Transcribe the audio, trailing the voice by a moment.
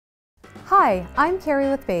Hi, I'm Carrie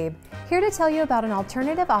with Babe, here to tell you about an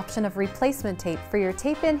alternative option of replacement tape for your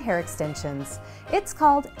tape-in hair extensions. It's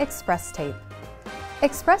called Express Tape.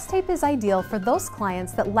 Express Tape is ideal for those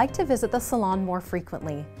clients that like to visit the salon more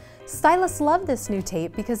frequently. Stylists love this new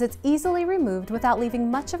tape because it's easily removed without leaving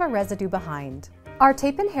much of a residue behind. Our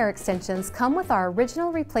tape-in hair extensions come with our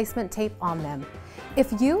original replacement tape on them.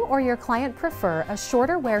 If you or your client prefer a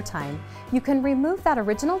shorter wear time, you can remove that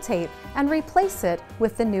original tape and replace it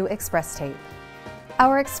with the new Express Tape.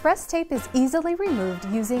 Our Express Tape is easily removed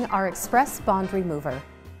using our Express Bond Remover.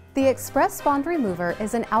 The Express Bond Remover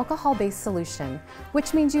is an alcohol-based solution,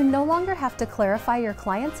 which means you no longer have to clarify your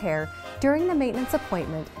client's hair during the maintenance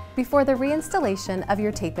appointment before the reinstallation of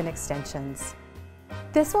your tape-in extensions.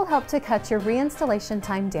 This will help to cut your reinstallation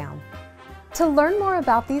time down. To learn more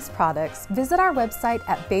about these products, visit our website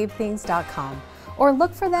at babethings.com or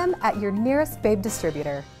look for them at your nearest Babe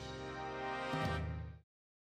distributor.